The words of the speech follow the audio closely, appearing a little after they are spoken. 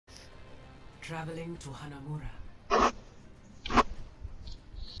traveling to Hanamura.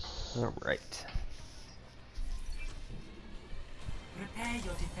 Alright. Prepare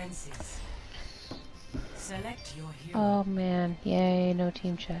your defenses. Select your hero. Oh man, yay, no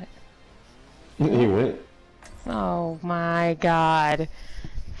team chat. You went. Oh my god.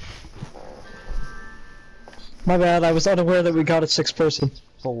 My bad, I was unaware that we got a 6th person.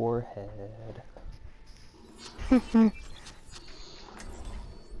 Forehead.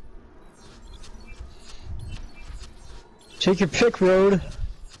 Take your pick, Road.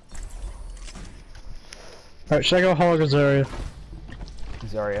 Alright, should I go Hog or Zarya?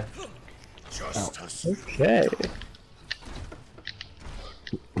 Zarya. Okay.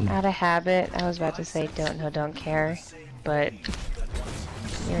 Out of habit, I was about to say don't know, don't care, but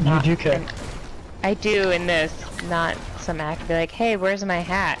you're not. You do care. I do in this, not some act be like, hey, where's my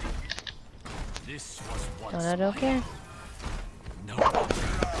hat? Don't know, don't care.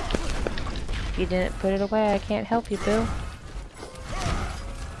 If you didn't put it away, I can't help you, boo.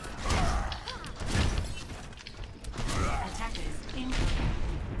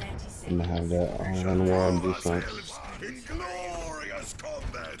 I'm gonna have that on wall do something. Glorious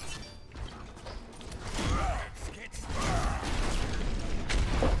combat.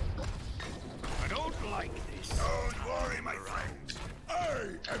 I don't like this. Don't worry, my friend. I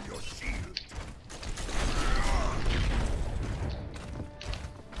am your shield.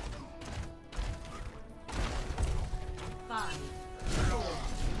 Five, 4,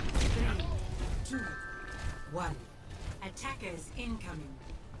 3, 2, 1. Attackers incoming.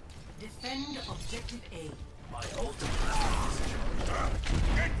 Defend objective A. My ultimate.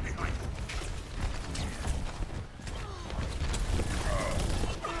 Get behind.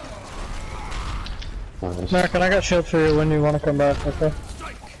 Nice. American, I got shield for you when you want to come back, okay?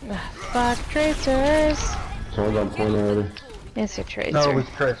 Fuck tracers! Someone's on point already. It's a tracer. No, it's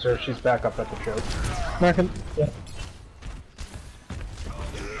Tracer. She's back up at the show. American, yeah.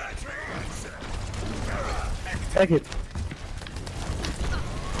 Thank you.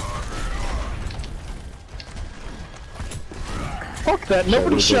 Fuck that,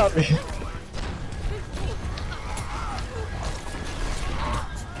 nobody shot me.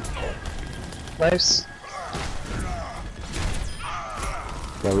 Nice.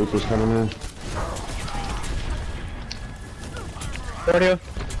 That Reaper's coming in. Radio.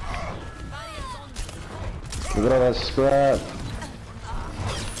 Look at all that scrap.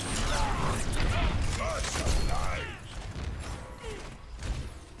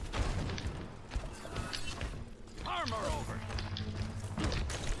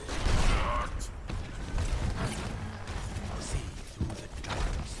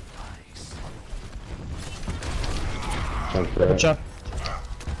 Good job.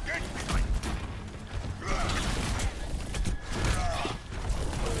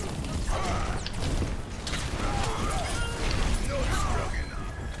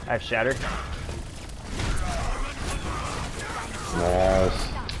 I've shattered. Nice.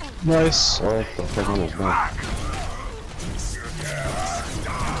 Nice. What the fuck on this back?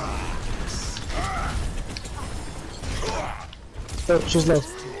 Oh, she's low.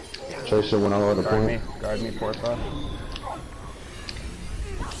 Tracer went all over the point. Guard me, Porfa.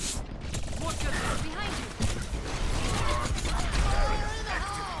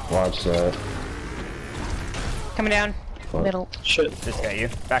 Watch that. Coming down. Fuck. Middle. Shit. Just got you.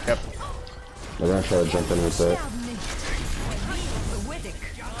 Back up. They're gonna try to jump in with that.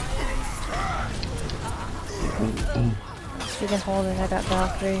 You can hold it, I got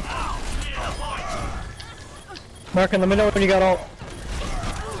Valkyrie. Markin, let me know when you got ult.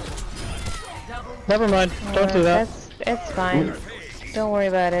 Never mind, don't do that. It's fine. Don't worry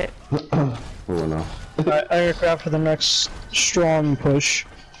about it. Oh no. I gotta grab for the next strong push.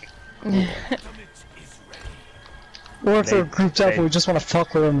 Or if they're grouped up and we just want to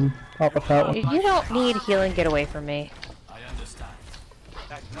fuck with them and pop a fat one. You don't need healing, get away from me. I understand.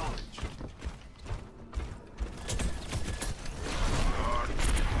 Acknowledge.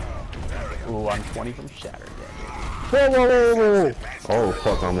 Ooh, I'm 20 from shatter. Whoa, whoa, whoa, whoa, whoa. Oh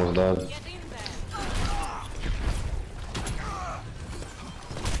fuck, I almost died.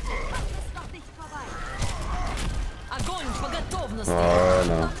 Oh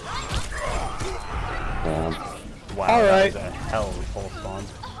no. Wow, Alright. that was a hell of a full spawn.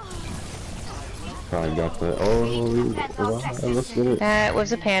 Probably got that. Oh, let's get it. That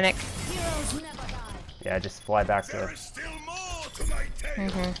was a panic. Yeah, just fly back to There is still more to my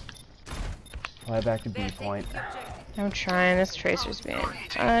tale. fly back to B point. I'm trying. This tracer's being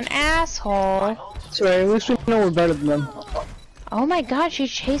an asshole. Sorry, at least we know we're better than them. Oh my god, she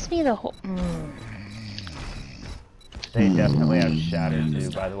chased me the whole. They definitely have shatter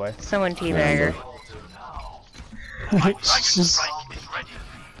too, by the way. Someone teabagger.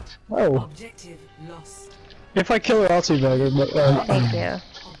 Oh, Objective lost. if I kill her, I'll teabag her, but Thank you.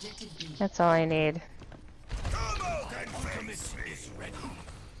 Objective B. That's all I need.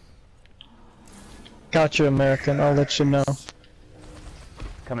 gotcha, American. I'll let you know.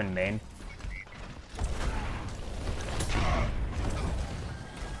 Coming main.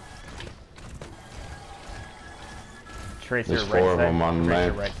 Tracer There's right four of side. them on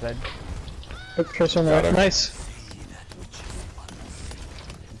Tracer main. right side. Tracer on the Got right. her. Nice.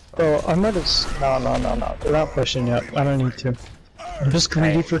 Bro, I might have. No. They're not pushing yet. I don't need to. I'm just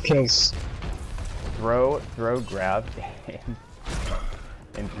greedy Hey. for kills. Throw grab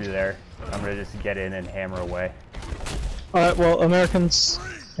in through there. I'm gonna just get in and hammer away. Alright, well, Americans.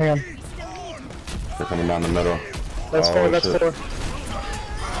 Hang on. They're coming down the middle. That's Oh, four, that's shit. four.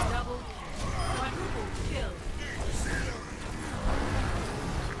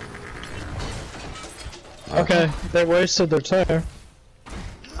 Okay, they wasted their tire.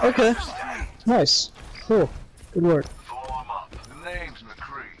 Okay. Nice. Cool. Good work. Form up. Name's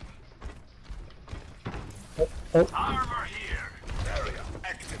McCree. Oh, Armor here. Area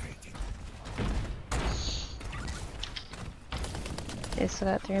activated. They still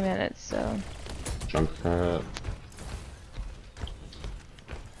got 3 minutes, so. Jump cut.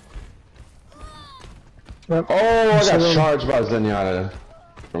 yep. Oh, I got So, charged by Zenyatta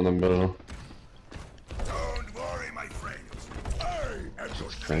from the middle. Don't worry, my friends. I am your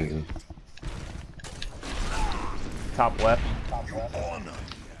Crazy. Top left. honor.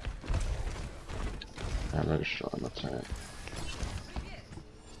 I'm not sure on the turret.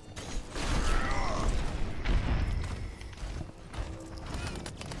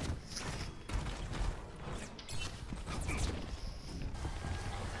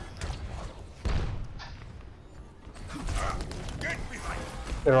 Get behind.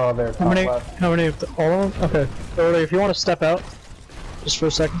 they're all there. How many? All of them? Okay. Early, if you want to step out, just for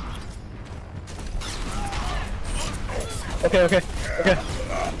a second. Okay.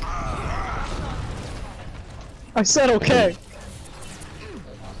 I said okay.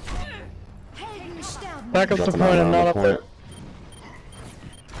 Back up the Dropping point and on not the up there. point.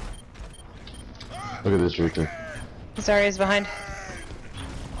 Look at this Rika. Zarya's behind.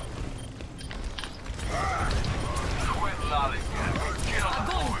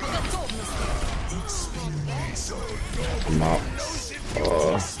 I'm out.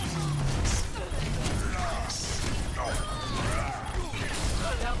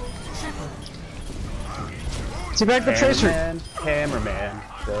 See back the tracer. Hammerman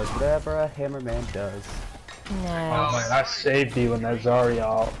does whatever a hammerman does. Nice. Man, I saved you in that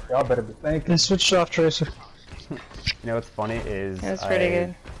Zarya. Y'all better be thanking. They switched off tracer. You know what's funny is That was pretty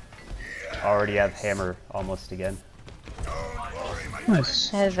good. already have hammer almost again.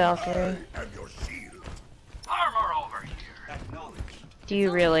 Nice. I have Valkyrie. And your shield. Armor over here. Do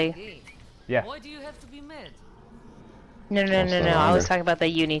you really? Yeah. Why do you have to be mad? No. I was talking about that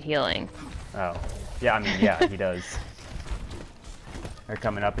you need healing. Oh. Yeah, I mean, yeah, he does. They're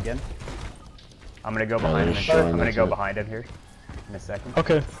coming up again. I'm gonna go behind him. showing I'm gonna that's go it. behind him here in a second.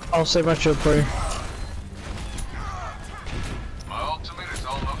 Okay, I'll save my shield for you. My ultimate is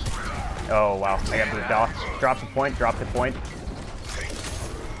almost ready. Oh wow, I got the dots. Drop the point. Drop the point.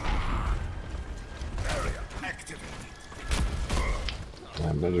 Area activated.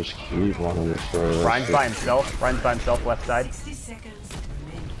 Damn, they just keep wanting to destroy that Ryan's shit. by himself. Ryan's by himself, left side. 60 seconds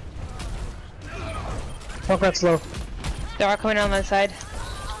remaining. Fuck, that's low. They're all coming on my side.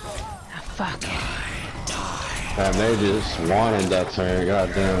 Oh, fuck. Damn, they just wanted that turn.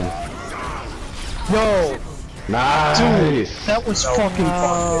 Goddamn. Yo, Nice. that was fucking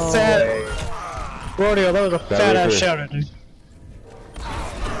fat. Rodeo, that was a fat ass Reaper. shout dude.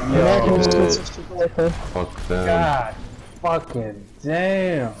 Yo, American was dude. 260 right there. Fuck them. God fucking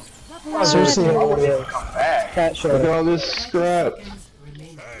damn. Seriously, I wouldn't even come back. fat Look at shout. all this scrap.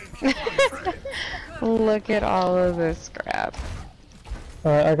 Remaining. Look at all of this crap.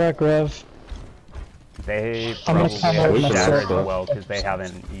 Alright, I got Grav. They I'm gonna probably come have over shatter as myself. well because they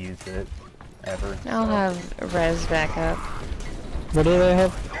haven't used it ever. I'll have Res back up. What do they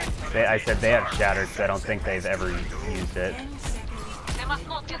have? I said they have shattered, so I don't think they've ever used it. 10 seconds.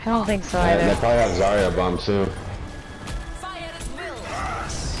 I don't think so Yeah, they either. probably have Zarya bomb too.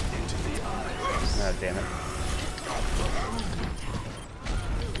 Oh, damn it.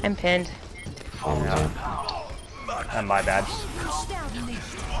 I'm pinned. Oh man. My bad.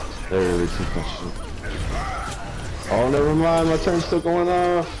 They really took that shit. Oh, never mind. My turn's still going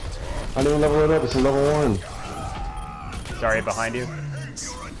off. I didn't even level it up. It's a level 1. Sorry, behind you. Oh,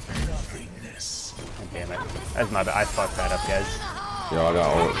 damn it. That's my bad. I fucked that up, guys. Yo, I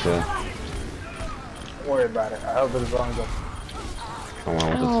got ult, too. Don't worry about it. I hope it's wrong though. I went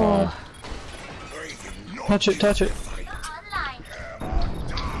with the Oh. time. Touch it, touch it.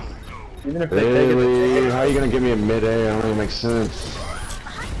 Even if they take it, Really? How are you gonna give me a mid-A? That don't even make sense.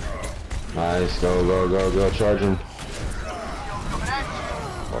 Nice, go, go, go, go, charging.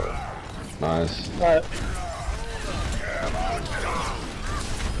 Nice. Alright.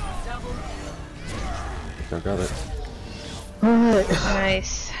 I got it. Alright.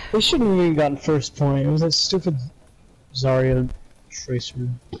 Nice. They shouldn't have even gotten first point. It was that stupid Zarya Tracer.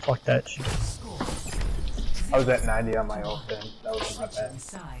 Fuck that shit. I was at 90 on my ult thing. That was not bad.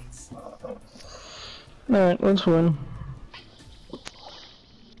 Sides. Alright, let's win.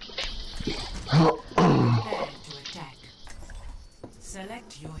 Prepare to attack.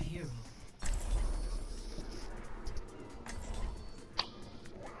 Select your hero.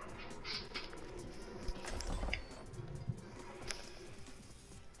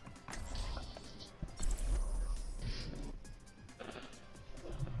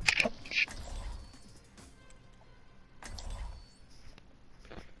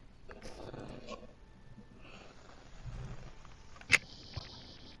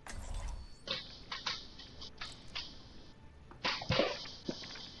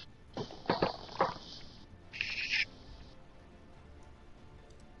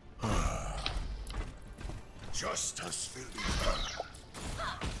 Justice will be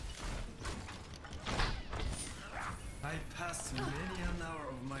I passed many an hour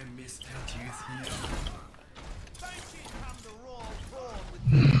of my misspent youth here.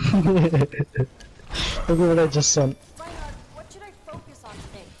 Look at what I just sent. Reinhard, what should I focus on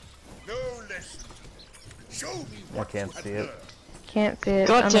today? no lesson. Show me I what can't you see have it. Can't see it.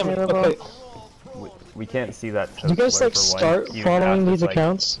 God damn it. Unavailable. Okay. We can't see that. Did you guys like start following these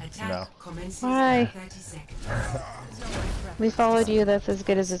accounts? Attack No. commences Why? in 30 seconds. We followed you. That's as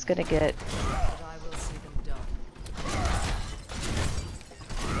good as it's gonna get. But I will see them done.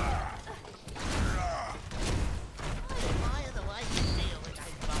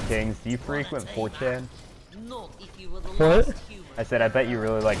 Kings, do you frequent 4chan? What? I said, I bet you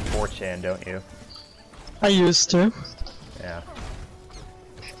really like 4chan, don't you? I used to. Yeah.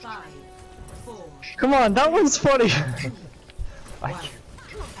 5, 4, Come on, that one's funny. I, attack.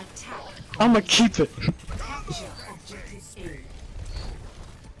 I'ma keep it. Capture objective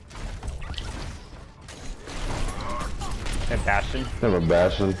A. and Bastion. Never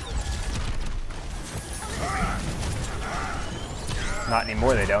bashing. Not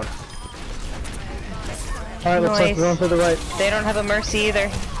anymore, they don't. Alright, looks like Nice. we're going for the right. They don't have a mercy either.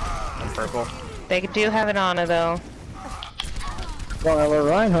 I'm purple. They do have an Ana though. Well, I let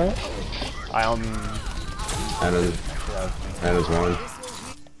Reinhardt. Anna's one.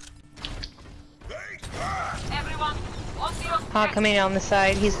 Hawk coming on the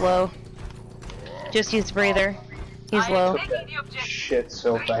side. He's low. Just use breather. He's low. Shit,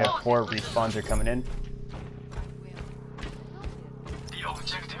 so We bad. have 4 respawns are coming in. The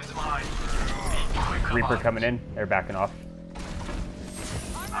objective is mine. Reaper coming in. They're backing off.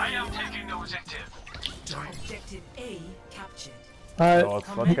 I am taking the objective. Objective A captured. So Alright, let's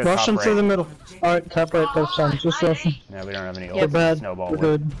go rush top them right. through the middle. Alright, top right, that's fine. Just rush them. No, we don't have any They're ult. bad. Snowball We're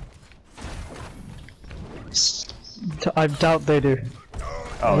with. good. I doubt they do.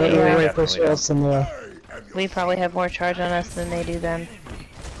 Oh, Wait, yeah, wait, they wait, there's definitely else in there. We probably have more charge on us than they do then.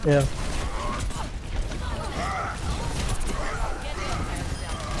 Yeah.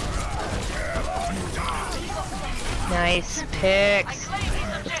 Nice picks.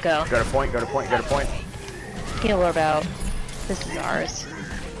 Let's go. Go to point, go to point, go to point. Heal orb out. This is ours.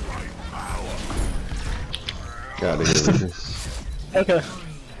 Gotta get this. Okay.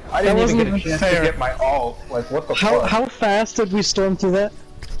 I didn't That even get a wasn't chance fair. to get my ult. Like, what the How fuck? how fast did we storm through that?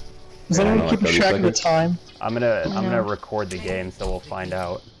 Is I don't anyone know, keeping like 30 track of the seconds? time? I'm gonna No. record the game, so we'll find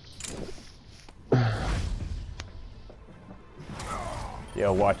out.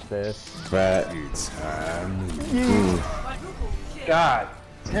 Yo, watch this. Fat. God.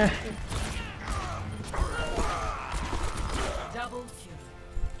 Double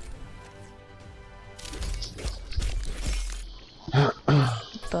kill.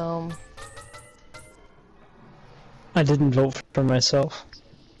 Boom. I didn't vote for myself.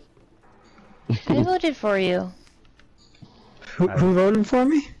 I voted for you. Who voted for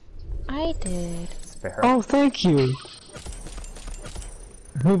me? I did. Spare. Oh, thank you.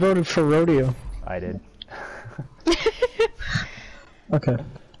 Who voted for Rodeo? I did. Okay.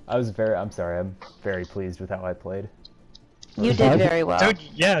 I'm sorry, I'm very pleased with how I played. You did very well. Dude,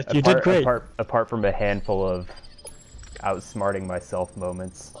 yeah, you did great. Apart from a handful of outsmarting myself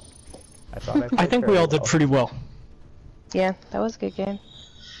moments. I thought I played I think we fairly all did well. pretty well. Yeah, that was a good game.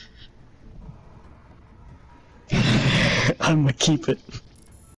 I'm gonna keep it.